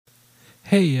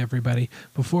Hey everybody,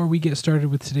 before we get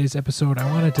started with today's episode, I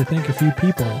wanted to thank a few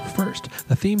people. First,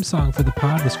 the theme song for the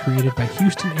pod was created by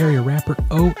Houston area rapper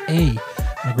OA,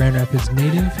 a Grand Rapids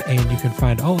native, and you can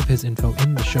find all of his info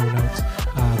in the show notes.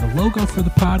 The logo for the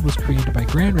pod was created by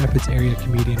Grand Rapids area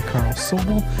comedian Carl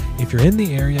Sobel. If you're in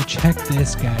the area, check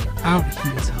this guy out. He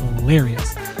is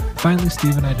hilarious. Finally,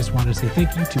 Steve and I just wanted to say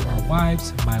thank you to our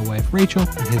wives, my wife Rachel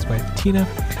and his wife Tina,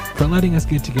 for letting us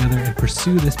get together and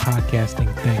pursue this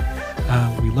podcasting thing.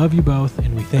 We love you both,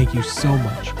 and we thank you so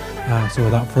much. So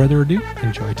without further ado,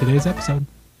 enjoy today's episode.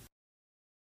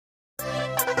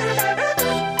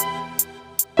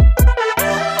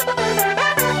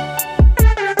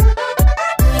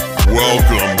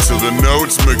 Welcome to the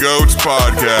Notes McGoats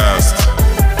podcast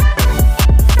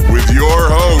with your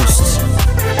hosts,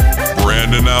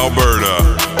 Brandon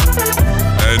Alberta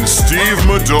and Steve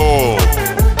Madole.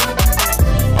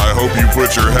 I hope you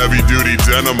put your heavy-duty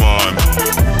denim on,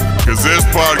 because this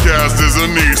podcast is a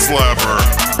knee slapper.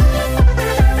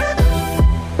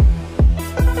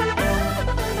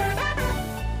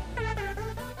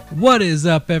 What is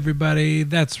up, everybody?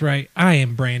 That's right. I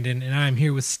am Brandon, and I'm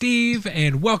here with Steve,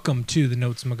 and welcome to the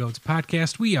Notes McGoats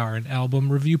podcast. We are an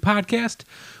album review podcast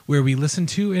where we listen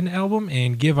to an album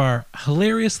and give our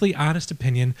hilariously honest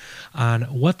opinion on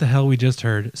what the hell we just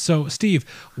heard. So, Steve,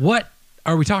 what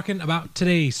are we talking about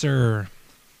today, sir?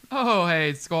 Oh,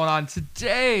 hey, what's going on?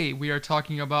 Today we are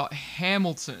talking about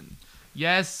Hamilton.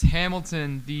 Yes,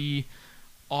 Hamilton, the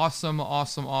awesome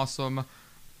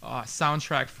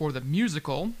soundtrack for the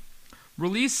musical.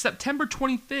 Released September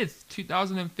 25th,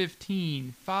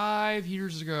 2015, 5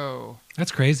 years ago.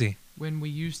 That's crazy. When we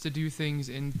used to do things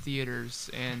in theaters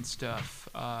and stuff.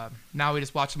 Now we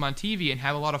just watch them on TV and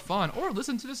have a lot of fun. Or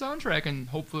listen to the soundtrack and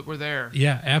hope that we're there.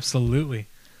 Yeah, absolutely.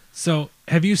 So,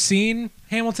 have you seen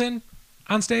Hamilton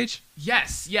on stage?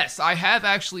 Yes. I have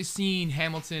actually seen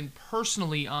Hamilton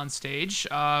personally on stage.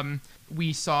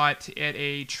 We saw it at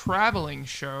a traveling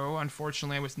show.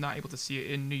 Unfortunately, I was not able to see it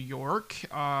in New York.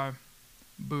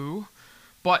 Boo.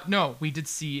 But no, we did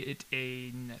see it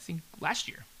I think last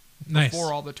year. Nice.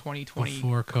 Before all the 2020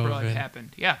 Before COVID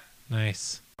happened. Yeah.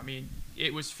 Nice. I mean,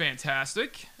 it was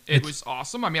fantastic. It was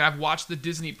awesome. I mean, I've watched the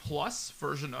Disney Plus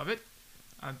version of it.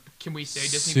 Can we say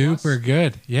Disney Plus? Super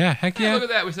good. Yeah, heck yeah. Hey, look at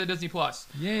that. We said Disney Plus.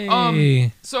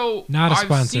 Yay. So Not a I've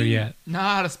sponsor seen- yet.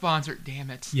 Not a sponsor.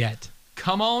 Damn it. Yet.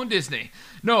 Come on, Disney.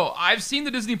 No, I've seen the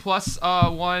Disney Plus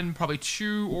one probably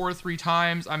 2 or 3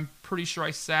 times. I'm pretty sure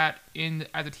I sat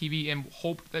at the TV and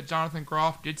hoped that Jonathan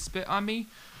Groff did spit on me.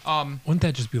 Wouldn't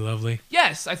that just be lovely?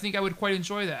 Yes, I think I would quite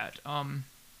enjoy that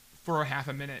for a half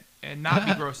a minute and not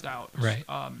be grossed out. Right.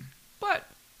 But,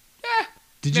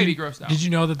 Maybe grossed out. Did you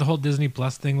know that the whole Disney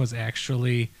Plus thing was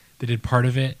actually, they did part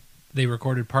of it, they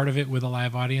recorded part of it with a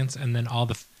live audience, and then all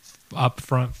the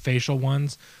upfront facial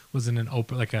ones was in an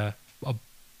open,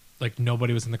 like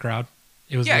nobody was in the crowd.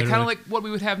 It was kind of like what we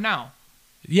would have now.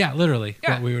 Yeah, literally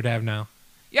Yeah. what we would have now.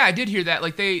 Yeah, I did hear that.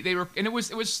 Like they were, and it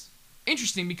was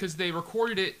interesting because they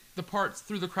recorded the parts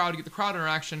through the crowd to get the crowd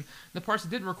interaction. The parts they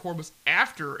didn't record was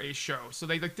after a show, so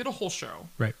they did a whole show.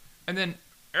 Right. And then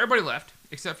everybody left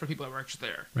except for people that were actually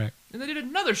there. Right. And they did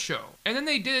another show, and then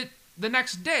they did it the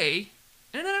next day,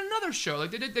 and then another show.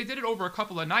 Like they did it over a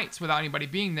couple of nights without anybody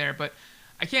being there. But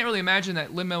I can't really imagine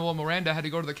that Lin-Manuel Miranda had to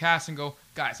go to the cast and go,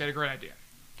 "Guys, I had a great idea.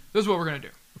 This is what we're gonna do.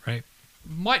 Right.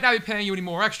 Might not be paying you any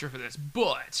more extra for this,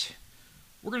 but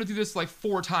we're going to do this like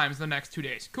 4 times in the next 2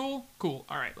 days. Cool? All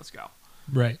right, let's go."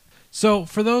 Right. So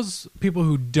for those people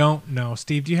who don't know,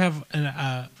 Steve, do you have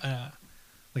a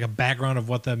background of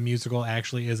what the musical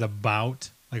actually is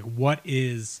about? Like, what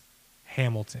is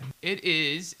Hamilton? It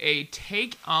is a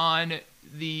take on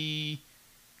the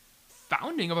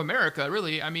founding of America,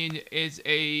 really. I mean,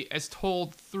 as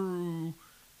told through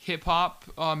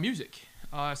hip-hop music.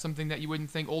 Something that you wouldn't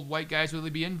think old white guys would really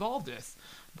be involved with.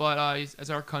 But as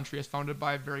our country is founded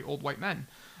by very old white men.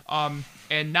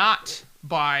 And not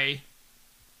by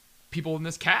people in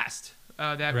this cast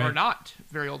that are not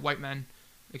very old white men,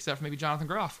 except for maybe Jonathan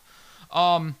Groff.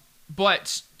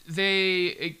 But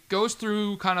it goes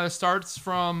through, kind of starts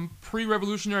from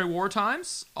pre-Revolutionary War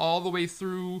times all the way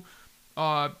through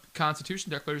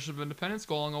Constitution, Declaration of Independence,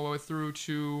 going all the way through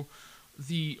to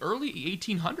the early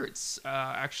 1800s,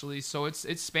 actually. So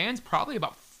it spans probably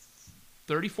about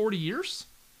 30-40 years.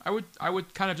 I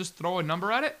would kind of just throw a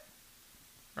number at it,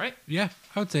 right? Yeah,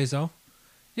 I would say so.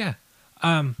 Yeah.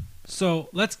 So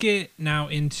let's get now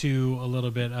into a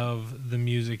little bit of the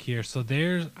music here. So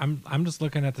I'm just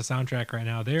looking at the soundtrack right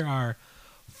now. There are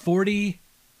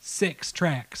 46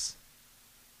 tracks.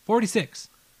 46.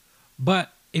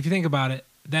 But if you think about it,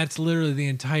 that's literally the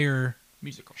entire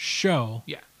Musical. show.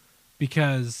 Yeah.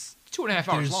 because 2.5 hours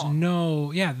there's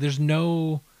long. there's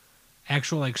no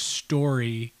actual like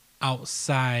story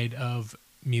outside of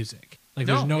music. Like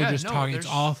there's No, no yeah, just no, talking. It's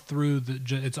there's- all through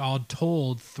it's all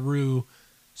told through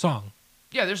song.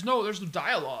 Yeah, there's no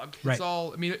dialogue. Right. It's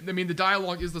all. I mean, the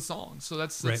dialogue is the song. So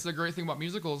that's Right. the great thing about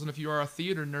musicals. And if you are a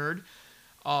theater nerd,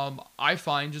 I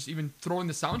find just even throwing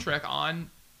the soundtrack on,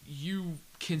 you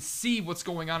can see what's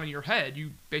going on in your head.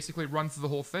 You basically run through the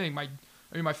whole thing.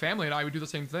 My family and I would do the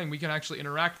same thing. We can actually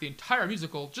interact the entire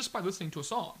musical just by listening to a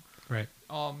song. Right.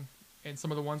 And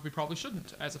some of the ones we probably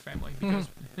shouldn't as a family because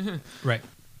Right.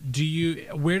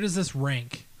 Where does this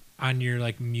rank on your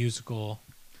like musical?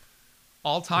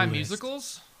 all-time List.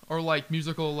 musicals or like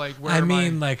musical like where I am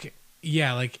mean, like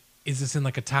is this in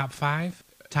like a top 5,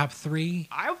 top 3?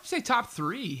 I would say top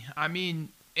 3. I mean,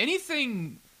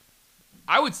 anything.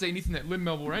 I would say anything that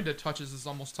Lin-Manuel Miranda touches is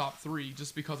almost top 3,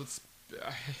 just because it's.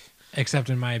 Except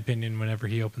in my opinion, whenever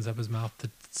he opens up his mouth to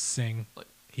sing, Like-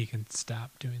 he can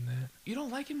stop doing that. You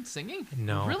don't like him singing?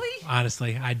 No, Really?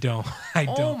 Honestly, I don't. I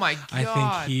Oh don't. my I think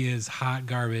God. he is hot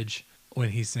garbage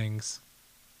when he sings.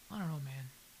 I don't know, man.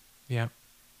 Yeah,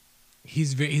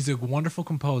 he's a wonderful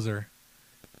composer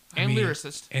And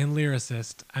lyricist. And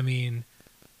lyricist. I mean,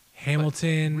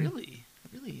 Hamilton, Really?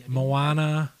 I mean,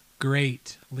 Moana,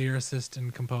 great lyricist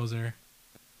and composer.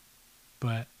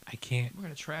 But I can't. We're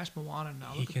gonna trash Moana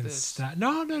now. He Look at can this. stop.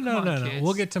 No. Come on, kids.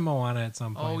 We'll get to Moana at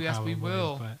some point. Oh, yes, we probably,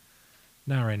 will. But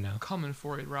not right now. Coming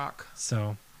for it, Rock.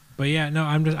 So, but yeah, no,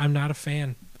 I'm not a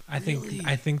fan. I Really?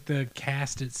 think the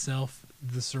cast itself,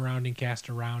 the surrounding cast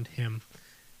around him,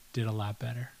 did a lot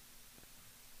better.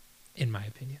 In my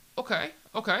opinion, Okay.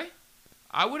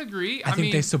 I would agree. I think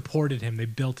mean, they supported him. They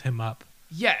built him up.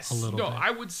 yes. a little no, bit.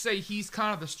 I would say he's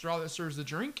kind of the straw that stirs the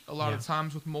drink a lot of Yeah.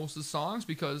 times with most of the songs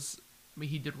because I mean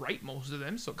he did write most of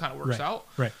them, so it kind of works Right. out.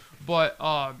 Right. But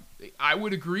I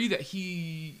would agree that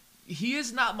he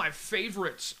is not my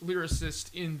favorite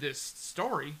lyricist in this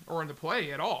story or in the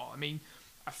play at all. I mean,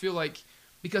 I feel like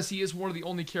because he is one of the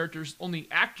only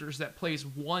actors that plays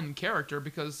one character,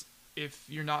 because if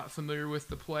you're not familiar with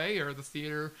the play or the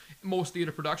theater, most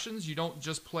theater productions, you don't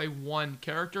just play one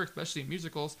character, especially in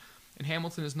musicals. And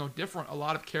Hamilton is no different. A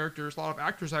lot of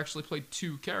actors actually play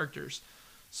 2 characters.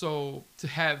 So to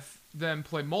have them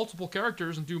play multiple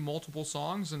characters and do multiple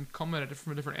songs and come at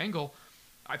from a different angle,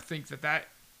 I think that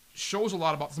shows a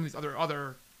lot about some of these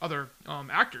other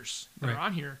actors that Right. are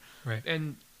on here. Right.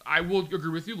 And I will agree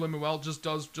with you. Lin-Manuel just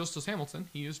as Hamilton.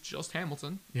 He is just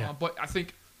Hamilton. Yeah. But I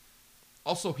think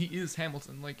also he is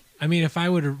Hamilton. Like, I mean, if I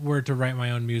were to write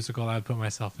my own musical, I'd put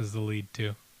myself as the lead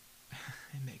too.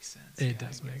 it makes sense. It Yeah,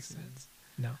 does I make guess. sense.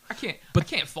 No. I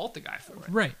can't fault the guy for it.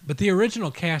 Right. But the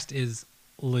original cast is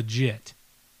legit.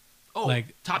 Oh,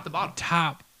 Like, top to bottom.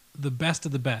 Top, the best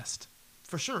of the best.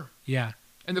 For sure. Yeah.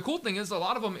 And the cool thing is, a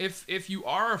lot of them, if you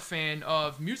are a fan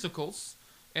of musicals,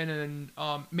 and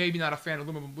then maybe not a fan of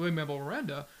Lin-Manuel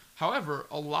Miranda, however,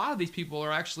 a lot of these people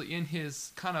are actually in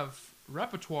his kind of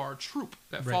repertoire troupe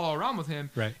that Right. follow around with him.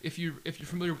 Right. If you're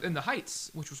familiar with In the Heights,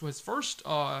 which was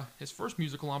his first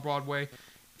musical on Broadway,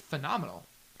 phenomenal,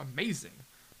 amazing.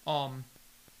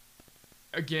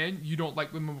 Again, you don't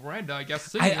like Lin-Manuel Miranda, I guess.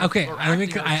 Singing or acting or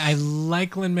I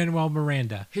like Lin-Manuel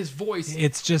Miranda. his voice.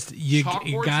 It's just you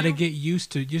Chalkboards got to you? get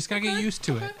used to it. You just got to Okay, get used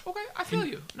to okay, it. Okay, I feel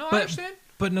you. No, I But understand.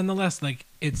 but nonetheless, like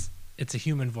it's a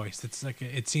human voice. It's like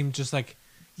it seems just like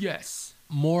Yes.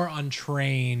 more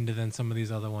untrained than some of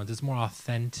these other ones. It's more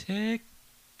authentic.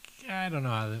 I don't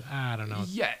know. I don't know.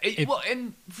 Yeah. Well,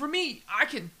 and for me, I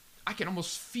can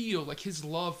almost feel like his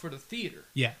love for the theater.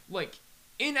 Yeah. Like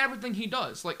in everything he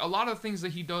does. Like a lot of things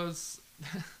that he does,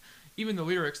 even the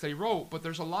lyrics that he wrote, but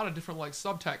there's a lot of different like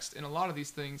subtext in a lot of these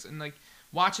things, and like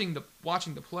watching the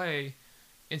play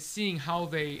and seeing how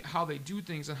they do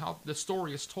things and how the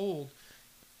story is told,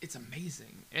 it's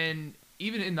amazing. And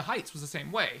even In the Heights was the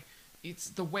same way. It's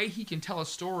the way he can tell a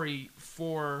story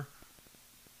for,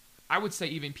 I would say,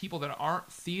 even people that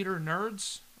aren't theater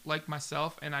nerds like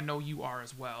myself, and I know you are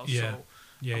as well. Yeah.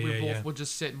 So we both yeah. would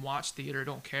just sit and watch theater,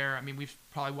 don't care. I mean, we've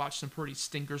probably watched some pretty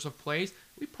stinkers of plays.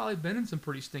 We've probably been in some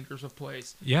pretty stinkers of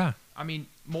plays. Yeah. I mean,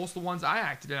 most of the ones I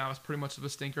acted in, I was pretty much of a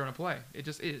stinker in a play. It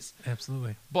just is.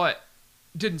 Absolutely. But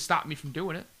didn't stop me from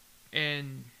doing it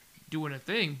and doing a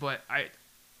thing. But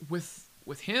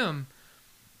with him,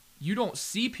 you don't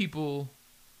see people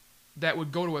that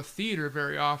would go to a theater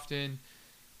very often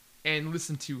and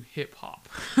listen to hip hop.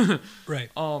 Right.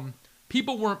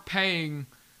 People weren't paying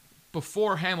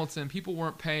before Hamilton. People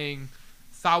weren't paying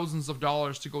thousands of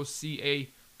dollars to go see a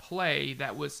play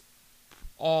that was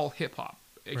all hip hop,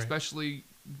 especially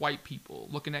white people.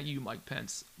 Looking at you, Mike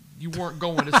Pence. You weren't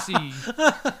going to see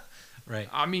Right.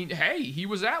 I mean, hey, he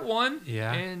was at one,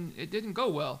 Yeah. and it didn't go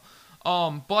well.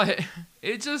 But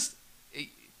it just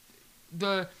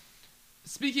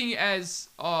speaking as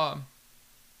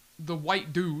the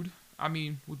white dude. I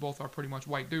mean, we both are pretty much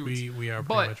white dudes. We are pretty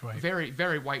but much white. very,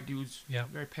 very white dudes. Yeah.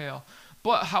 Very pale.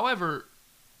 But however,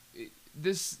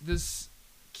 this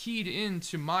keyed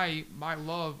into my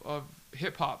love of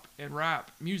hip hop and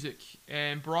rap music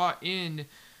and brought in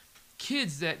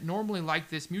kids that normally like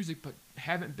this music but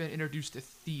haven't been introduced to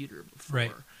theater before.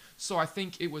 Right. So I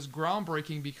think it was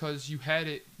groundbreaking because you had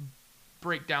it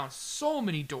break down so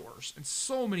many doors and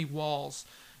so many walls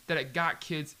that it got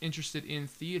kids interested in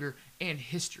theater and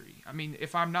history. I mean,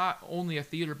 if I'm not only a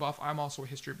theater buff, I'm also a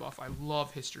history buff. I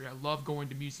love history. I love going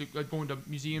to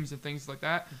museums and things like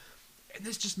that. And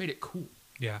this just made it cool.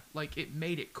 Yeah. Like, it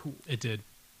made it cool. It did.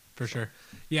 For sure.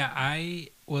 Yeah, I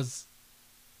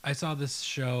saw this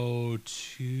show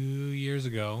 2 years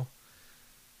ago,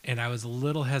 and I was a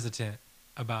little hesitant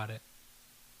about it,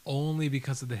 only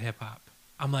because of the hip hop.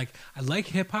 I'm like, I like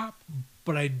hip hop,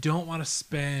 but I don't want to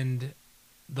spend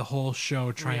the whole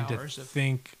show trying to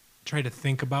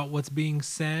think about what's being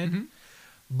said. Mm-hmm.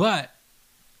 But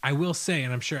I will say,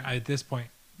 and I'm sure at this point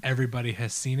everybody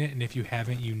has seen it, and if you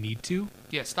haven't, you need to.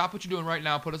 Yeah, stop what you're doing right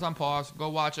now. Put us on pause. Go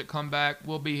watch it. Come back.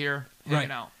 We'll be here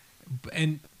hanging out.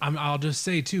 And I'll just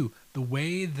say, too, the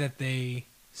way that they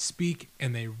speak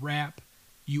and they rap,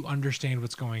 you understand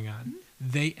what's going on. Mm-hmm.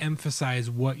 They emphasize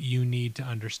what you need to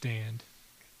understand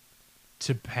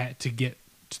to get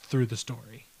through the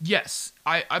story. Yes,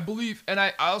 I believe, and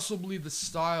I also believe the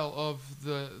style of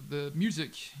the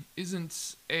music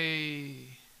isn't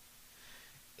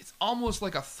it's almost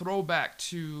like a throwback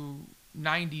to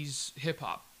 90s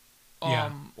hip-hop.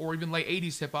 Or even late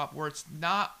 80s hip-hop, where it's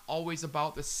not always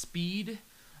about the speed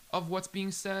of what's being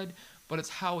said, but it's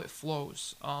how it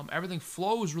flows. Everything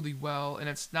flows really well, and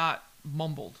it's not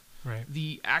mumbled. Right.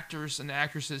 The actors and the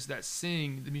actresses that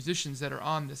sing, the musicians that are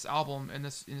on this album and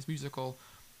in this musical,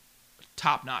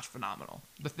 top-notch, phenomenal.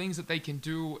 The things that they can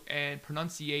do and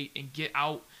pronunciate and get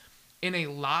out in a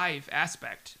live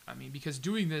aspect. I mean, because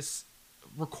doing this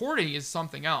recording is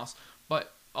something else,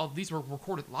 but these were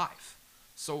recorded live.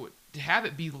 So to have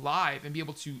it be live and be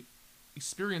able to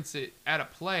experience it at a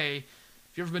play,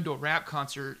 if you've ever been to a rap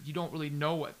concert, you don't really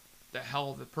know what the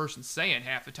hell the person's saying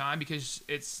half the time because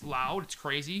it's loud, it's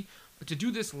crazy. But to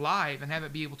do this live and have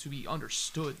it be able to be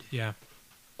understood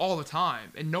all the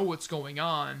time and know what's going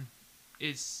on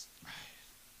is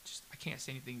just, I can't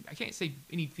say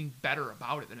anything better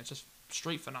about it than it's just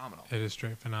straight phenomenal. It is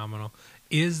straight phenomenal.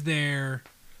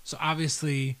 So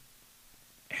obviously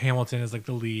Hamilton is like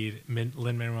the lead,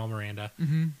 Lin-Manuel Miranda.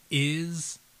 Mm-hmm.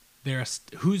 Is there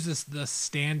who's the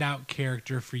standout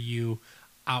character for you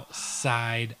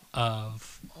outside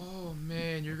of? Oh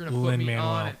man, you're gonna put me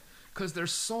on it because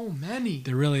there's so many.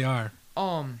 There really are.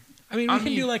 I mean, we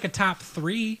can do like a top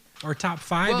 3 or top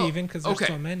 5 even because there's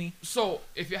so many. So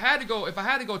if I had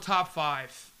to go top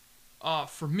 5,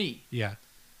 for me,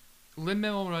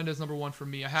 Lin-Manuel Miranda is number 1 for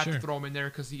me. I have to throw him in there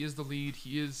because he is the lead.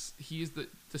 He is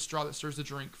the straw that stirs the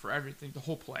drink for everything, the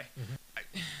whole play.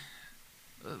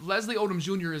 Mm-hmm. Leslie Odom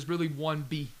Jr. is really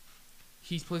 1B.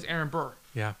 He plays Aaron Burr.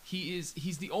 Yeah. He's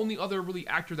the only other really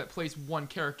actor that plays one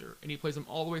character, and he plays them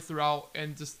all the way throughout.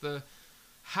 And just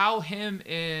how him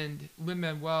and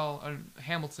Lin-Manuel and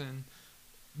Hamilton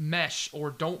mesh or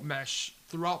don't mesh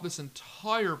throughout this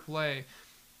entire play.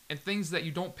 And things that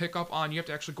you don't pick up on, you have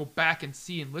to actually go back and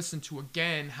see and listen to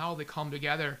again how they come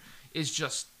together is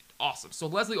just awesome. So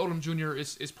Leslie Odom Jr.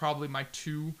 is probably my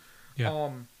 2. Yeah.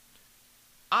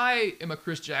 I am a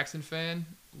Chris Jackson fan.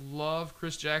 Love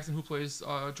Chris Jackson, who plays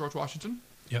George Washington.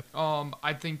 Yep.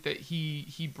 I think that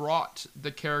he brought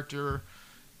the character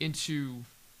into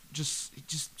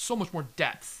just so much more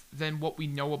depth than what we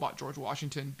know about George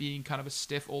Washington being kind of a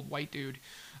stiff old white dude.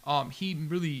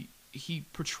 He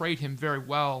portrayed him very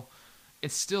well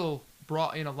and still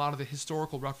brought in a lot of the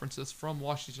historical references from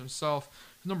Washington himself.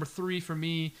 Number 3 for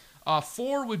me.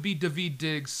 4 would be Daveed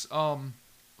Diggs,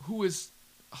 who is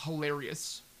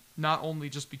hilarious. Not only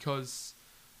just because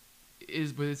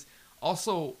but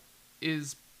also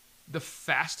is the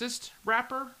fastest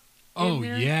rapper. Oh,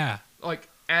 yeah. Like,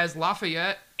 as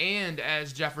Lafayette and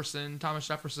as Thomas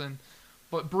Jefferson,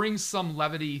 but brings some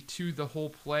levity to the whole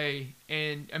play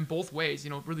and both ways,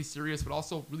 really serious, but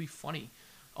also really funny.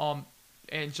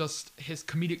 And just his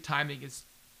comedic timing is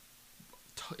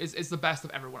the best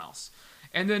of everyone else.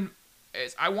 And then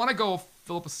I want to go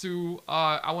Philippa Sue.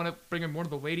 I want to bring in one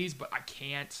of the ladies, but I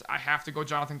can't. I have to go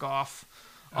Jonathan Goff.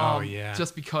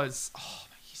 Just because,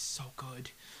 he's so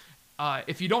good.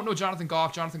 If you don't know Jonathan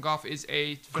Goff is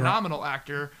a phenomenal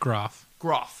actor. Groff.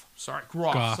 Sorry,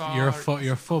 Groff. Goff. Sorry.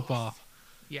 You're football.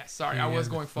 Yeah, sorry, Yeah, I was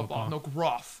the going football. football. No,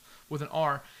 Groff with an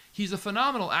R. He's a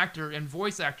phenomenal actor and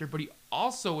voice actor, but he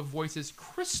also voices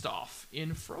Kristoff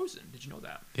in Frozen. Did you know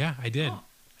that? Yeah, I did. Huh.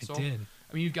 So, I did.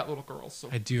 I mean, you've got little girls, so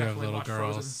I do have definitely little watch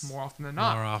girls. Frozen more often than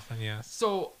not. More often, yes.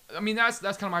 So, I mean, that's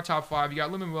kind of my top 5. You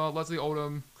got Lin-Manuel, Leslie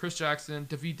Odom, Chris Jackson,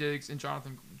 Daveed Diggs, and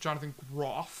Jonathan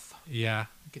Groff. Yeah.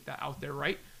 Get that out there,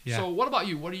 right? Yeah. So, what about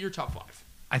you? What are your top 5?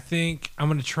 I think I'm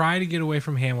gonna try to get away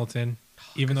from Hamilton,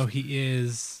 even though he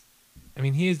is. I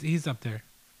mean, he's up there,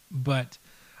 but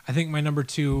I think my number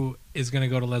 2 is gonna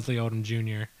go to Leslie Odom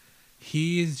Jr.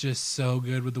 He's just so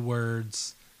good with the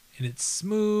words, and it's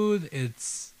smooth.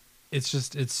 It's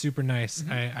super nice.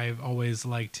 I've always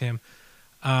liked him.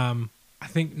 I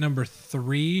think number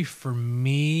 3 for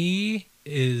me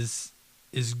is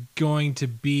going to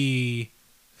be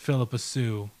Philippa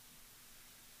Sue.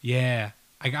 Yeah,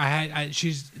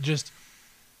 she's just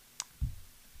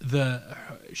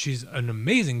she's an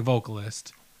amazing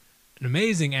vocalist, an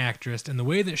amazing actress, and the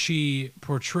way that she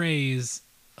portrays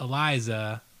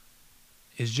Eliza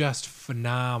is just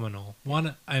phenomenal.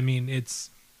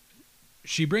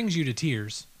 She brings you to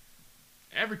tears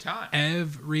Every time.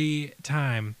 every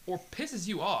time. Or pisses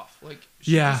you off. Like,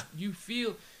 you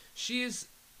feel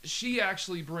she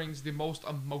actually brings the most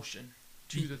emotion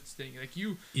to this thing. Like,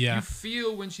 you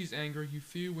feel when she's angry, you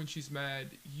feel when she's mad,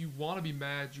 you want to be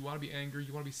mad, you want to be angry,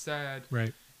 you want to be sad.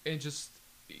 Right. And just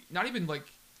not even like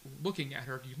looking at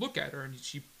her, you look at her and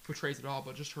she portrays it all,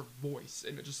 but just her voice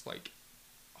and it just like,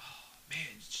 oh man,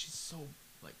 she's so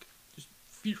like just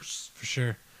fierce. For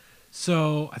sure.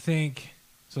 So I think,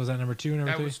 was that number 2,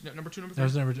 number 3? That was number 2, number 3. That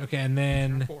was number 2. Okay, and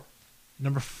then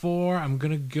number 4, I'm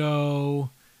gonna go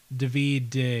Daveed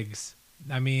Diggs.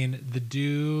 I mean, the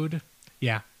dude.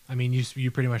 Yeah, I mean,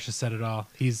 you pretty much just said it all.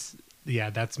 Yep.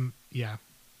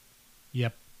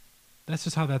 That's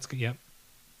just how that's.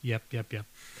 Yep.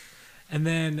 And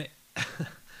then,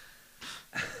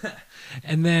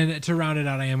 and then to round it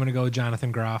out, I am gonna go with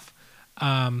Jonathan Groff.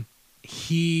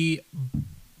 He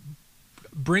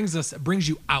brings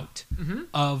you out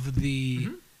of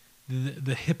the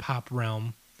hip hop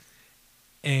realm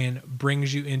and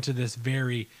brings you into this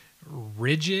very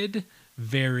rigid,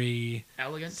 very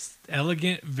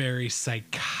elegant, very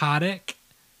psychotic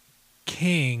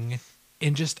king.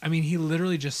 And he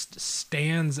literally just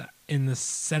stands in the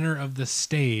center of the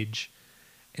stage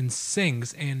and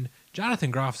sings. And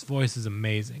Jonathan Groff's voice is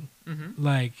amazing.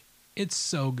 Like, it's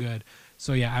so good.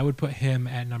 So yeah, I would put him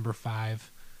at number 5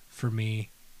 for me.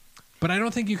 But I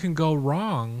don't think you can go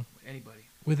wrong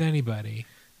with anybody.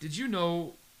 Did you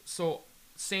know? So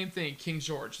same thing, King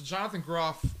George. So Jonathan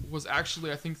Groff was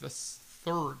actually, I think, the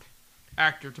 3rd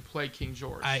actor to play King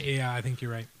George. I think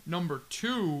you're right. Number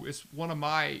 2 is one of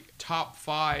my top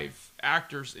 5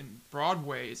 actors in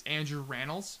Broadway is Andrew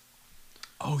Rannells.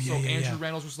 Oh yeah, Andrew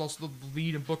Rannells was also the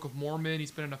lead in Book of Mormon.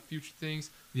 He's been in a few things.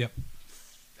 Yep.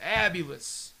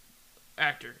 Fabulous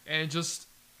actor and just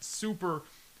super.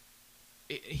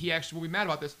 He actually will be mad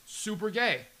about this. Super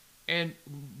gay and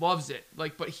loves it.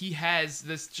 Like, but he has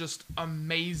this just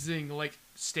amazing like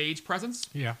stage presence.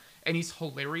 Yeah. And he's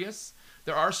hilarious.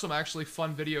 There are some actually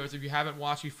fun videos. If you haven't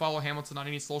watched, you follow Hamilton on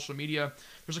any social media.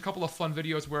 There's a couple of fun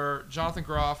videos where Jonathan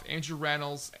Groff, Andrew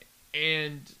Rannells,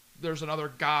 and there's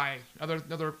another guy,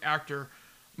 another actor,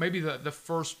 maybe the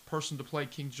first person to play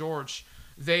King George.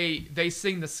 They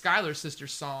sing the Schuyler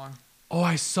Sisters song. Oh,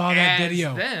 I saw that as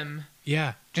video. Them.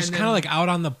 Yeah, just kind of like out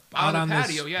on the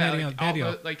patio, patio,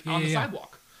 on the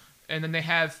sidewalk. And then they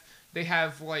have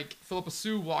like Philippa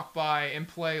Sue walk by and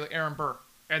play like Aaron Burr,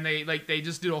 and they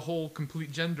just did a whole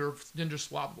complete gender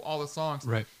swap of all the songs.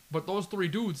 Right. But those 3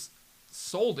 dudes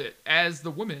sold it as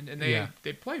the women, and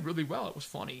they played really well. It was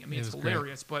funny. I mean, it's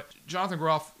hilarious. Great. But Jonathan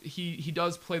Groff, he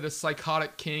does play the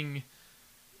psychotic king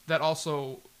that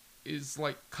also is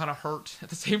like kind of hurt at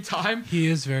the same time. He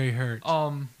is very hurt.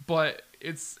 But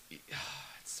it's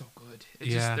so good.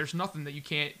 Just, there's nothing that you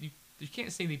can't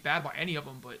say anything bad about any of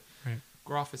them. But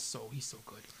Groff is he's so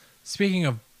good. Speaking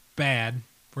of bad,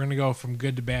 we're gonna go from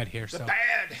good to bad here.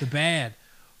 The bad.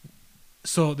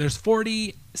 So there's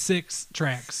 46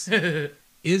 tracks.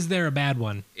 Is there a bad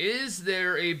one? Is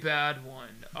there a bad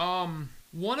one?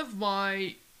 One of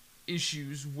my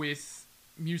issues with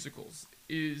musicals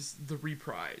is the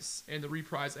reprise, and the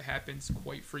reprise that happens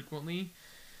quite frequently.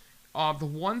 The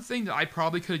one thing that I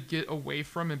probably could get away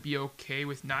from and be okay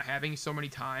with not having so many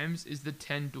times is the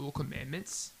 10 Dual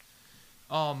Commandments.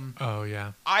 Oh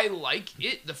yeah. I like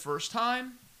it the first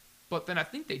time, but then I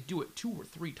think they do it 2 or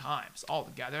 3 times all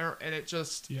together, and it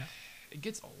just it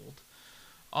gets old.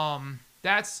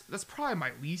 that's probably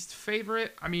my least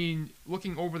favorite. I mean,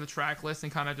 looking over the track list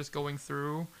and kind of just going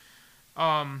through,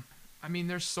 I mean,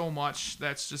 there's so much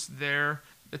that's just there.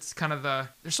 It's kind of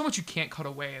there's so much you can't cut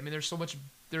away. I mean, there's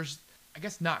I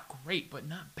guess not great, but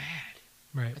not bad.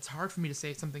 Right. It's hard for me to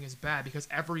say something is bad because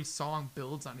every song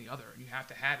builds on the other, and you have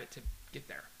to have it to get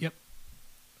there. Yep.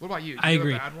 What about you? Do I you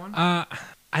agree. have a bad one?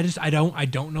 I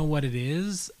don't know what it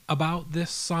is about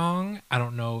this song. I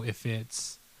don't know if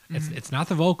it's not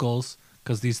the vocals,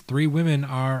 because these three women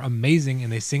are amazing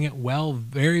and they sing it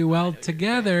very well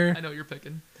together. I know you're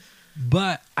picking.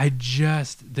 But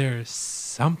there's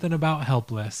something about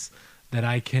Helpless that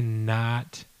I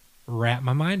cannot wrap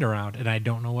my mind around, and I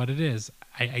don't know what it is.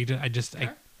 It's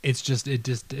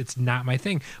not my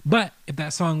thing. But if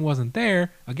that song wasn't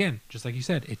there, again, just like you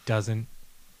said,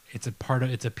 it's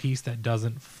a piece that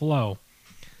doesn't flow.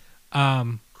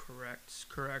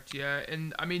 Correct. Yeah.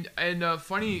 And I mean,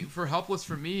 funny for Helpless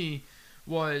for me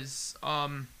was,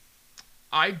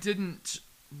 I didn't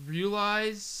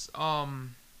realize,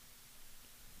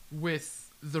 with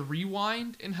the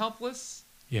rewind in Helpless,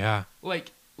 Yeah.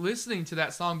 like listening to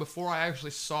that song before I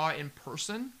actually saw it in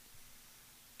person,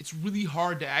 it's really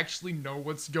hard to actually know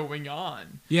what's going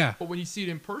on. Yeah. But when you see it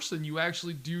in person, you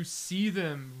actually do see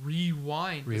them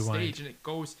rewind the stage, and it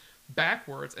goes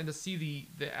backwards. And to see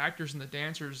the actors and the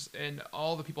dancers and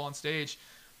all the people on stage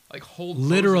like hold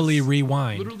literally poses,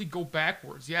 rewind, literally go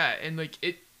backwards. Yeah. And like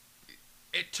it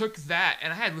took that,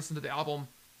 and I had listened to the album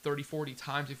 30-40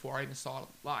 times before I even saw it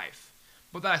live.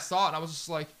 But then I saw it and I was just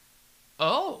like,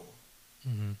 oh,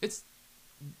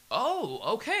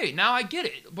 okay, now I get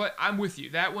it. But I'm with you.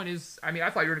 That one is, I mean, I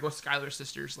thought you were going to go Skylar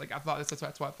Sisters. Like, I thought that's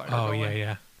what I thought you were going. Oh,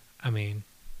 yeah. I mean,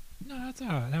 no, that's all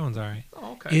right. That one's all right.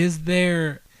 Oh, okay. Is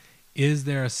there a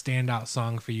standout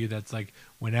song for you that's like,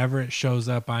 whenever it shows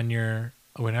up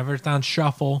whenever it's on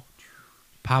shuffle,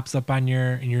 pops up and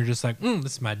you're just like,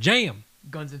 this is my jam?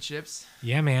 Guns and Chips.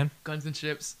 Yeah, man. Guns and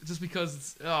Chips. Just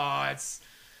because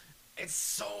it's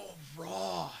so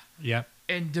raw. Yep.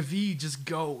 And David just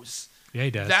goes. Yeah,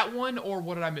 he does. That one, or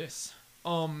What Did I Miss?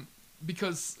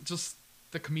 Because just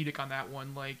the comedic on that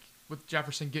one, like with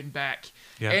Jefferson getting back,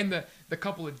 and the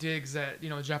couple of digs that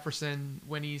Jefferson,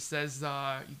 when he says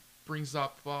he brings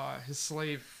up his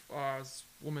slave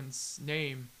woman's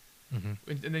name,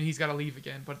 and then he's got to leave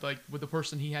again, but like with the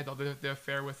person he had the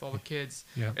affair with, all the kids,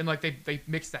 and like they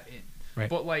mix that in, right?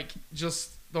 But like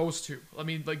just those two, I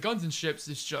mean, like Guns and Chips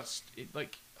is just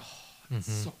it's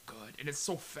so good, and it's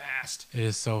so fast. It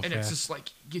is so and fast. And it's just like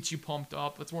gets you pumped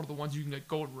up. It's one of the ones you can like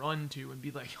go and run to and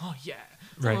be like, oh yeah.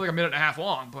 It's right. only like a minute and a half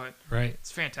long, but right.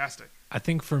 It's fantastic. I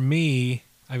think for me,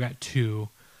 I've got two.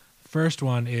 First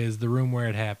one is The Room Where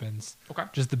It Happens. Okay.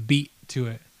 Just the beat to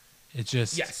it. It's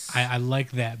just, yes. I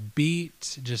like that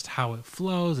beat, just how it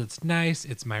flows. It's nice.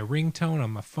 It's my ringtone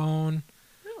on my phone.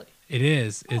 Really? It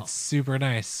is. Oh. It's super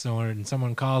nice. So when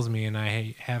someone calls me and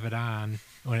I have it on,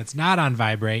 when it's not on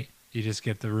vibrate, you just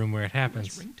get The Room Where It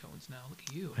Happens. Ringtones now. Look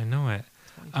at you. I know it.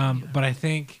 But I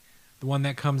think the one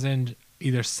that comes in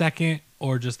either second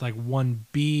or just like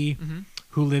 1B,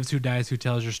 Who Lives, Who Dies, Who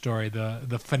Tells Your Story,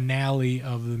 the finale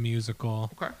of the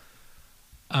musical. Okay.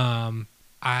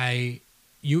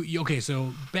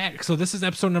 So this is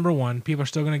episode number 1. People are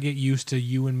still gonna get used to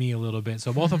you and me a little bit.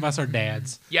 So both of us are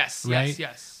dads. Yes, right?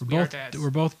 yes. We're dads. We're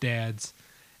both dads,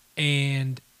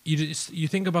 and you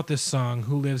think about this song,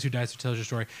 Who Lives, Who Dies, Who Tells Your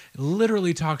Story. It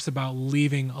literally talks about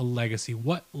leaving a legacy.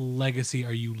 What legacy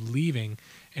are you leaving?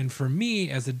 And for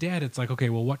me as a dad, it's like, okay,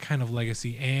 well, what kind of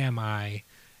legacy am I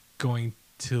going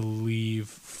to leave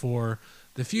for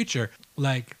the future?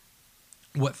 Like,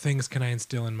 what things can I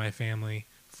instill in my family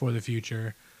for the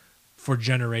future, for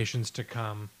generations to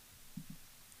come?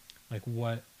 Like,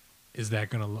 what is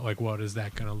that gonna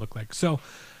look like? So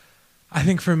I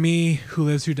think for me, Who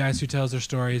Lives, Who Dies, Who Tells Their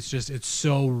Story, it's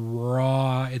so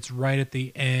raw. It's right at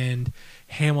the end.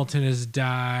 Hamilton has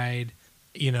died.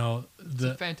 It's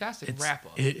a fantastic wrap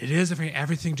up. It is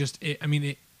everything.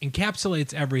 It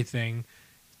encapsulates everything.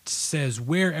 Says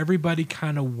where everybody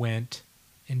kind of went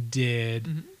and did.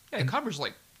 Mm-hmm. Yeah, it covers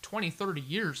like 20, 30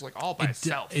 years, like all by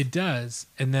itself. It does,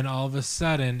 and then all of a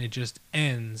sudden, it just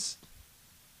ends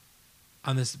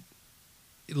on this.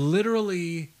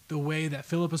 Literally, the way that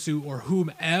Philippa Sue or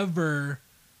whoever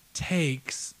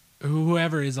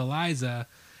is Eliza,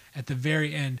 at the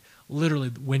very end, literally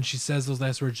when she says those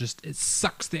last words, just it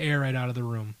sucks the air right out of the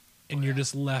room, and you're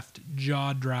just left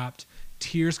jaw dropped,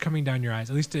 tears coming down your eyes.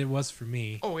 At least it was for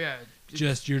me. Oh yeah,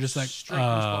 you're just like,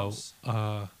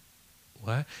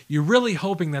 what? You're really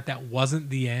hoping that wasn't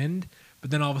the end,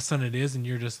 but then all of a sudden it is, and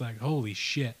you're just like, holy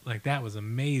shit! Like that was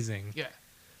amazing. Yeah.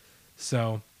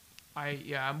 So,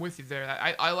 I'm with you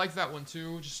there. I like that one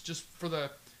too. Just for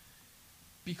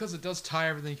because it does tie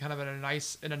everything kind of in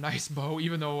a nice bow,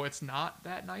 even though it's not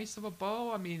that nice of a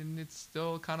bow. I mean, it's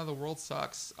still kind of the world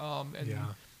sucks. And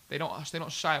Yeah. they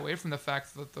don't shy away from the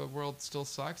fact that the world still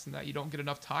sucks and that you don't get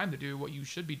enough time to do what you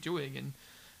should be doing. And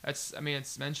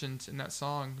it's mentioned in that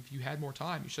song. If you had more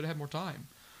time, you should have had more time.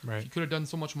 Right. You could have done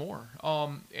so much more.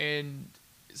 And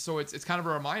so it's kind of a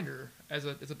reminder as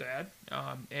a dad.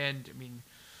 And I mean,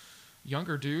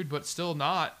 younger dude, but still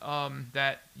not,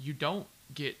 that you don't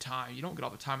get time. You don't get all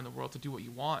the time in the world to do what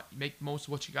you want. You make most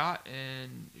of what you got,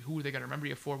 and who are they going to remember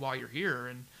you for while you're here?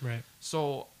 And Right.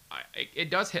 so it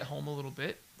does hit home a little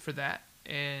bit for that.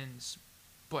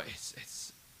 But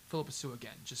it's Philip Sue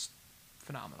again, just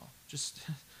phenomenal. Just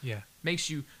Yeah. makes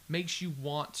you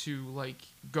want to like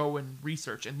go and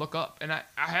research and look up. And I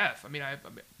have.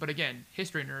 But again,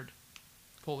 history nerd,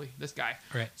 fully this guy.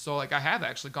 Right. So like I have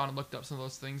actually gone and looked up some of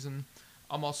those things, and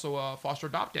I'm also a foster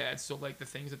adopt dad. So like the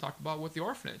things I talked about with the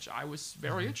orphanage, I was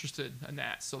very interested in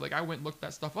that. So like I went and looked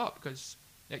that stuff up because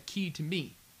that key to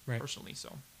me personally.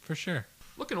 So For sure.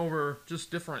 looking over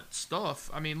just different stuff.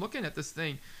 I mean, looking at this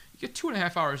thing, you get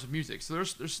 2.5 hours of music. So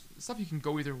there's stuff you can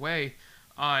go either way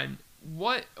on.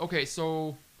 Okay,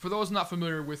 so for those not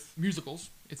familiar with musicals,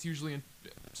 it's usually in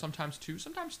sometimes 2,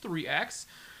 sometimes 3 acts.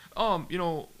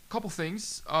 Couple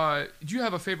things. Do you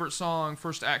have a favorite song,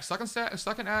 first act,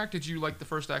 second act? Did you like the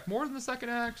first act more than the second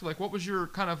act? Like, what was your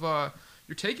kind of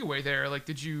your takeaway there? Like,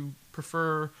 did you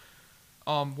prefer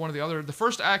one or the other? The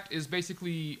first act is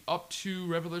basically up to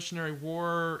Revolutionary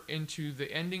War into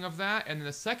the ending of that, and then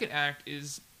the second act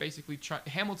is basically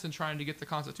Hamilton trying to get the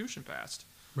Constitution passed,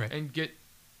 Right. and get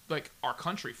like our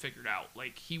country figured out.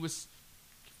 Like he was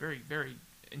very, very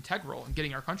integral in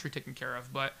getting our country taken care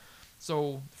of. But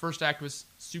so the first act was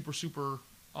super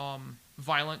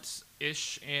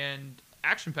violent-ish and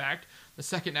action-packed. The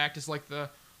second act is like the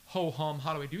ho-hum,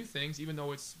 how do we do things, even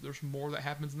though there's more that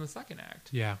happens in the second act.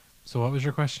 Yeah. So what was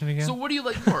your question again? So what do you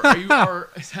like more?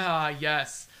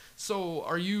 Yes. So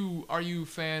are you a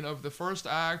fan of the first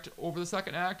act over the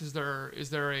second act? Is there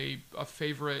a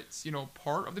favorite,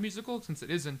 part of the musical, since it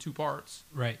is in 2 parts?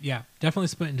 Right. Yeah. Definitely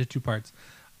split into 2 parts.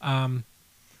 I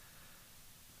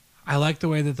like the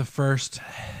way that the first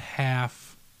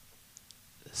half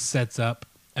sets up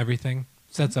everything,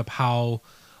 sets up how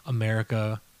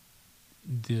America,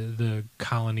 the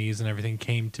colonies and everything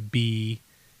came to be,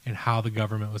 and how the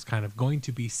government was kind of going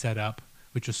to be set up,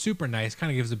 which was super nice.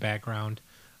 Kind of gives a background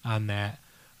on that.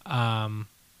 All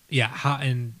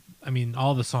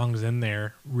the songs in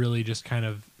there really just kind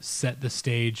of set the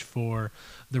stage for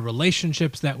the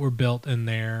relationships that were built in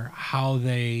there, how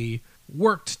they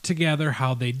worked together,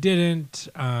 how they didn't.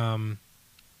 And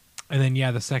then,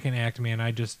 the second act, man,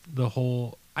 it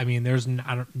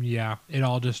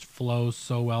all just flows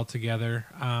so well together.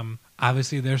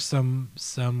 Obviously there's some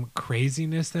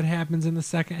craziness that happens in the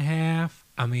second half.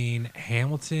 I mean,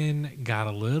 Hamilton got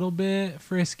a little bit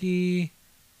frisky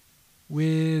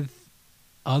with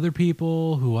other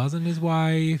people who wasn't his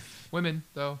wife. Women,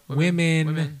 though.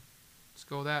 Women. Let's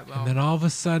go that route. And then all of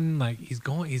a sudden, like, he's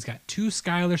got 2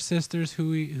 Schuyler sisters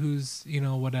who's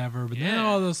whatever. But then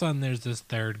all of a sudden, there's this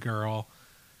third girl.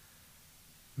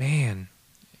 Man,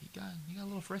 He got a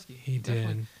little frisky. he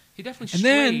did. He definitely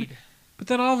And strayed. But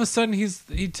then all of a sudden,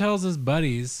 he tells his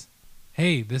buddies,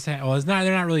 "Hey, they're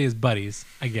not really his buddies,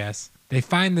 I guess. They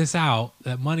find this out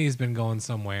that money's been going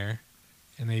somewhere,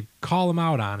 and they call him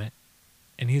out on it."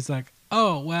 And he's like,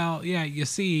 "Oh, well, yeah, you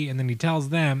see." And then he tells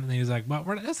them, and then he's like, "Well,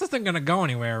 this isn't gonna go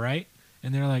anywhere, right?"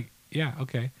 And they're like, "Yeah,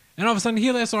 okay." And all of a sudden,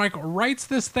 he writes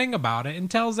this thing about it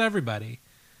and tells everybody.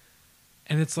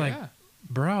 And it's like,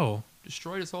 bro,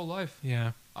 destroyed his whole life.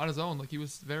 Yeah. On his own. Like, he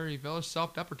was very, very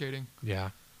self-deprecating. Yeah.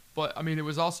 But, I mean, it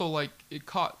was also, like, it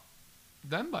caught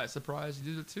them by surprise.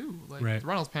 He did it, too. Like, Right. the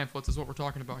Reynolds pamphlets is what we're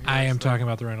talking about here. I am talking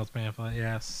about the Reynolds pamphlet,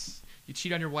 yes. You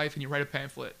cheat on your wife and you write a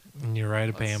pamphlet. And you write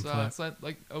a pamphlet. It's like,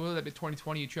 what would that be,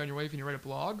 2020, you cheat on your wife and you write a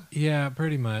blog? Yeah,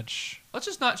 pretty much. Let's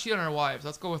just not cheat on our wives.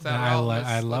 Let's go with that.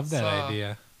 I love that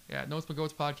idea. Yeah, Notes My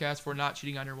Goats podcast for not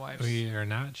cheating on your wives. We are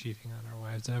not cheating on our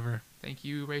wives ever. Thank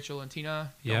you, Rachel and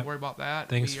Tina. Yep. Don't worry about that.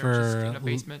 Thanks we for are just in a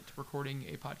basement recording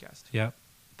a podcast. Yep.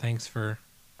 Thanks for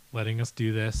letting us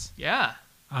do this. Yeah.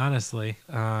 Honestly.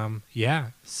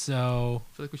 Yeah. So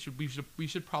I feel like we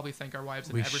should probably thank our wives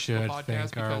in we every should single podcast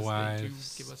thank our because wives. they do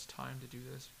give us time to do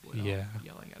this without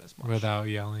yelling at us much. Without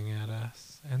yelling at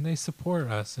us. And they support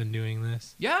us in doing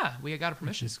this. Yeah, we got a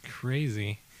permission. Which is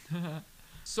crazy.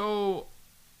 So,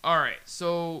 all right.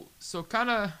 So kind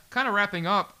of wrapping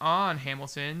up on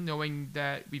Hamilton, knowing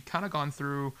that we've kind of gone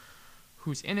through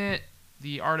who's in it,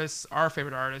 the artists, our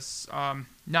favorite artists,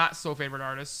 not so favorite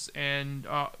artists, and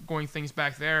going things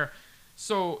back there.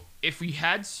 So if we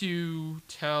had to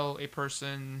tell a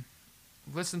person,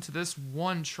 listen to this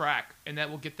one track, and that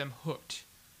will get them hooked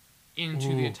into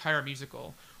the entire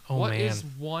musical, what is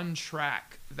one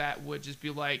track that would just be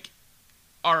like,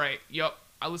 all right, yep,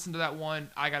 I listened to that one,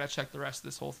 I got to check the rest of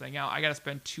this whole thing out. I got to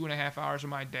spend 2.5 hours of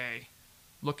my day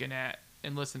looking at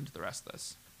and listening to the rest of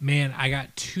this. Man, I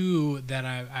got two that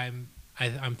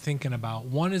I'm thinking about.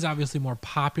 One is obviously more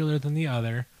popular than the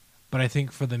other, but I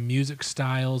think for the music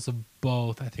styles of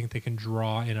both, I think they can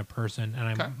draw in a person.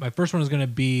 And my first one is going to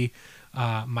be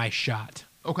My Shot.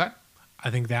 Okay. I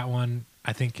think that one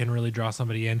can really draw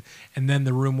somebody in. And then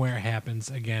The Room Where It Happens,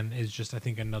 again, is just, I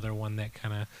think, another one that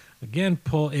kind of, again,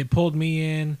 pulled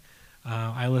me in.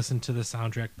 I listened to the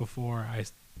soundtrack before I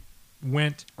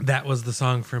went. That was the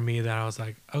song for me that I was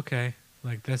like, okay,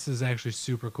 like this is actually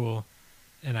super cool,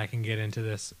 and I can get into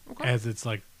this as it's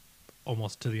like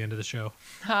almost to the end of the show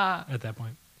at that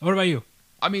point. What about you?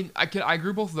 I mean, I agree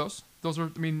with both of those. Those are,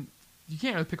 I mean, you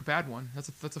can't really pick a bad one. That's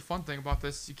a fun thing about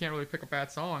this. You can't really pick a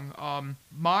bad song.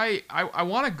 I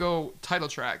want to go title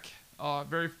track,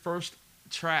 very first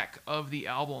track of the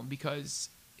album, because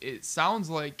it sounds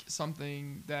like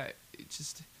something that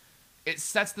it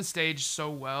sets the stage so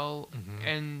well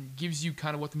and gives you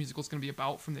kind of what the musical is going to be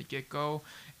about from the get-go.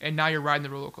 And now you're riding the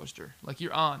roller coaster. Like,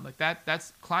 you're on. Like,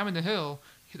 that's climbing the hill,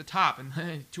 hit the top, and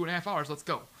 2.5 hours, let's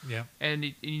go. Yeah.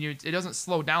 And it doesn't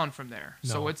slow down from there. No.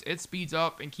 So it speeds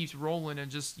up and keeps rolling,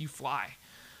 and just, you fly.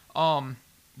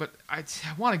 But I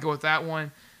want to go with that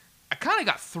one. I kind of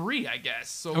got three, I guess.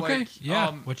 So okay. Like,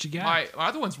 yeah. What you got? My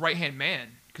other one's Right Hand Man,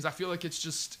 because I feel like it's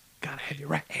just, gotta have your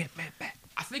right hand man back.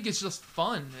 I think it's just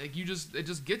fun. Like, it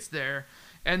just gets there.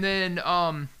 And then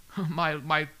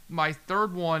my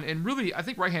third one, and really I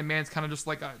think Right Hand Man's kind of just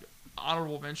like a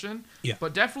honorable mention. Yeah.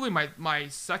 But definitely my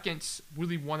second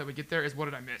really one that would get there is What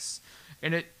Did I Miss?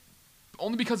 And it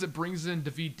only because it brings in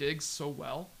Daveed Diggs so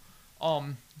well.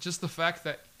 Just the fact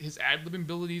that his ad-libbing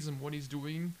abilities and what he's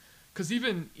doing, because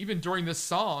even during this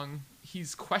song,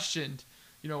 he's questioned,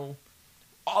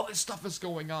 all this stuff is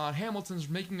going on. Hamilton's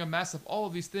making a mess of all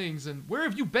of these things, and where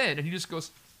have you been? And he just goes,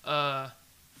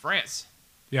 France.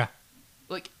 Yeah.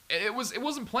 Like, it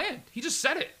wasn't planned. He just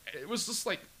said it. It was just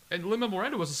like, and Lin-Manuel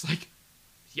Miranda was just like,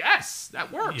 yes,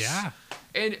 that works. Yeah.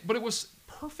 But it was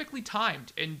perfectly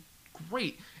timed and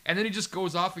great. And then he just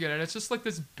goes off again, and it's just like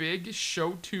this big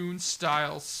show tune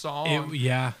style song.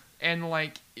 Yeah. And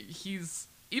like, he's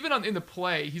even in the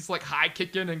play, he's like high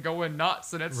kicking and going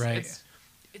nuts, and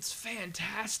it's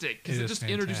fantastic, because it just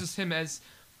introduces him as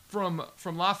from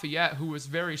Lafayette, who was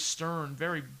very stern,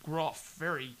 very gruff,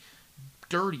 very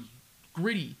dirty,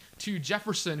 gritty, to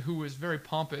Jefferson, who was very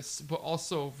pompous, but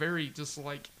also very just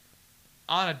like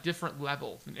on a different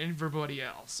level than everybody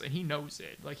else, and he knows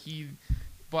it.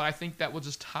 But I think that will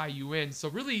just tie you in. So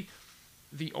really,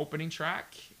 the opening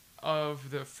track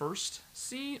of the first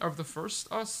scene of the first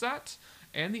set,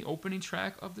 and the opening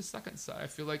track of the second set, I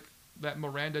feel like that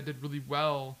Miranda did really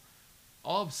well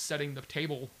of setting the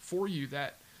table for you,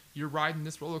 that you're riding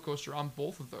this roller coaster on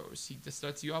both of those. He just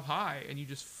sets you up high, and you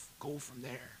just go from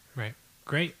there. Right.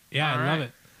 Great. Yeah, I love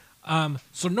it.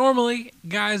 So normally,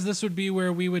 guys, this would be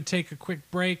where we would take a quick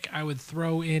break. I would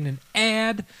throw in an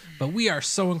ad, but we are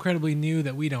so incredibly new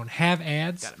that we don't have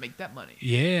ads. Gotta make that money.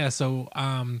 Yeah, so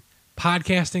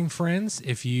podcasting friends,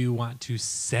 if you want to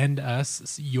send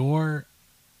us your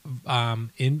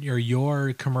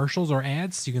commercials or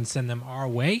ads, you can send them our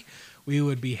way. We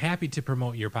would be happy to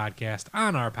promote your podcast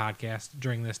on our podcast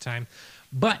during this time.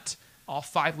 But all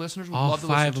 5 listeners would love to listen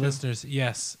to. All 5 listeners,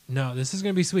 yes. No, this is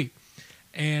going to be sweet.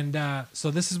 And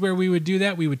so this is where we would do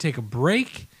that. We would take a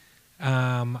break.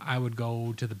 I would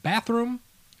go to the bathroom.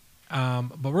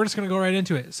 But we're just going to go right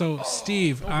into it. So,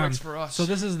 Steve, for us. So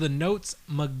this is the Notes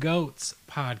McGoats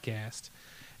podcast.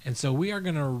 And so we are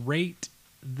going to rate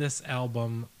this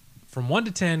album from 1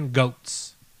 to 10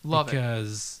 goats. Love it.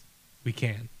 Because we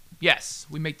can. Yes,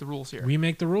 we make the rules here. We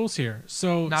make the rules here.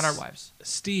 So not our wives.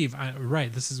 Steve,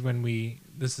 right, this is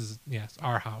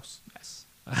our house. Yes.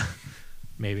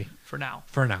 Maybe. For now.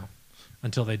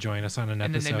 Until they join us on an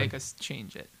episode. And then they make us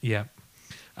change it. Yeah.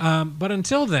 But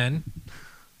until then,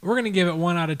 we're going to give it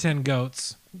 1 out of 10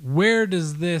 goats. Where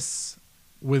does this,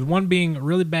 with 1 being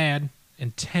really bad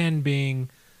and 10 being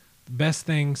the best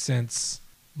thing since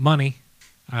money,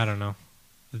 I don't know,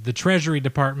 the Treasury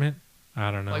Department,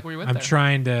 I don't know. Like where you went I'm there.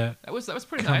 Trying to. That was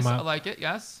pretty nice. I like it.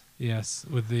 Yes. Yes,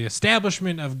 with the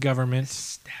establishment of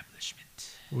government.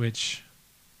 Which,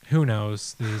 who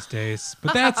knows these days?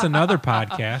 But that's another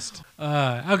podcast.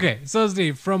 Okay, so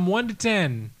Steve, from 1 to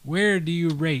 10, where do you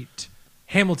rate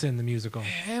Hamilton the musical.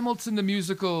 Hamilton the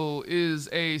musical is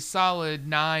a solid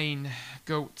 9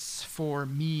 goats for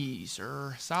me,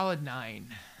 sir. Solid 9.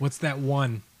 What's that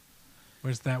one?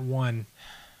 Where's that one?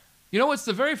 You know, it's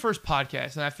the very first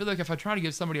podcast, and I feel like if I try to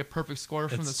give somebody a perfect score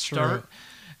from the start,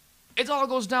 it all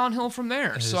goes downhill from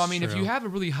there. So, I mean, if you have a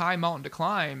really high mountain to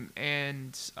climb,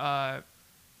 and, I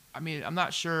mean, I'm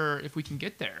not sure if we can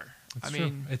get there. It's I true.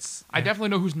 mean, It's I definitely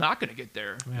know who's not going to get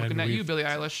there. Man, Looking at you, Billie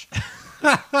Eilish.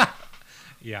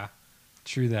 Yeah,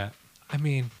 true that. I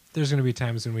mean, there's going to be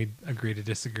times when we agree to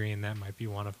disagree, and that might be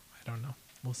one of them. I don't know.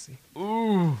 We'll see.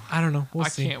 Ooh. I don't know. We'll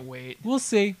see. I can't wait. We'll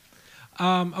see.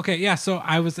 Okay, yeah, so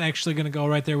I was actually going to go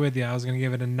right there with you. I was going to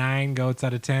give it a 9 goats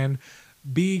out of 10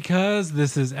 because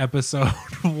this is episode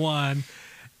 1,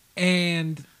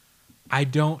 and I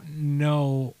don't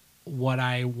know what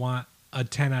I want a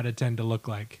 10 out of 10 to look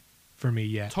like for me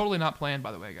yet. Totally not planned,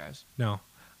 by the way, guys. No.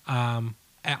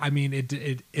 I mean,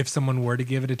 if someone were to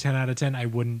give it a 10 out of 10, I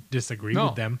wouldn't disagree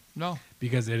with them. No.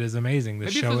 Because it is amazing. The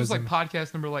Maybe show if it is was like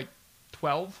podcast number like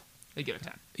 12, they get a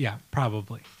 10. Yeah,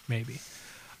 probably. Maybe.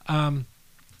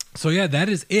 So yeah, that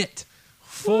is it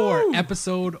for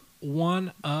episode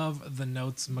 1 of the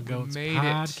Notes Magoats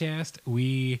podcast.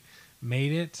 We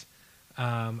made it.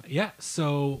 Yeah,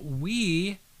 so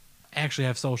we actually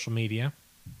have social media.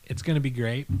 It's going to be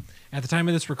great. At the time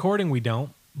of this recording, we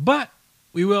don't, but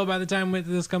we will by the time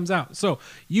this comes out. So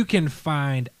you can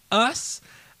find us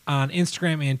on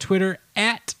Instagram and Twitter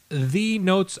at The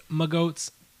Notes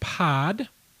Magoats Pod.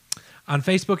 On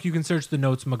Facebook, you can search The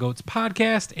Notes Magoats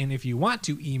Podcast. And if you want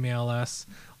to email us,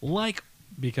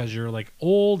 because you're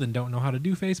old and don't know how to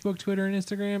do Facebook, Twitter, and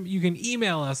Instagram, you can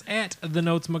email us at The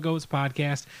Notes Magoats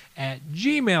Podcast at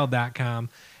gmail.com.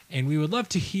 And we would love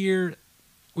to hear,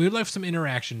 we would love some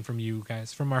interaction from you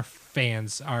guys, from our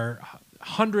fans, our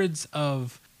hundreds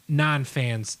of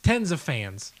non-fans, tens of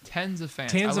fans. Tens of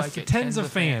fans. Tens of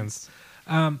fans.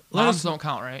 Moms don't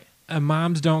count, right?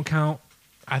 Moms don't count.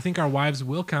 I think our wives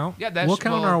will count. Yeah, we'll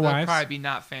count our wives. They'll probably be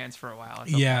not fans for a while.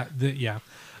 Yeah,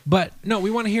 but no,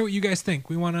 we want to hear what you guys think.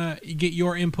 We want to get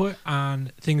your input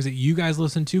on things that you guys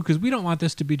listen to, because we don't want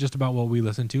this to be just about what we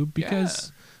listen to,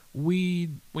 because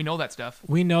we know that stuff.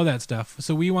 We know that stuff.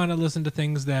 So we want to listen to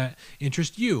things that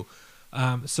interest you.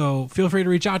 So feel free to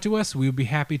reach out to us. We would be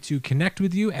happy to connect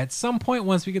with you at some point.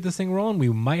 Once we get this thing rolling, we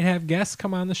might have guests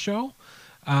come on the show.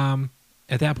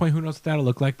 At that point, who knows what that'll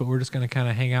look like, but we're just going to kind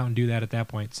of hang out and do that at that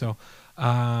point. So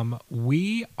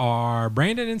we are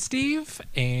Brandon and Steve,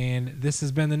 and this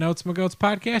has been the Notes Magoats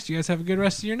podcast. You guys have a good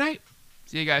rest of your night.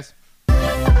 See you guys.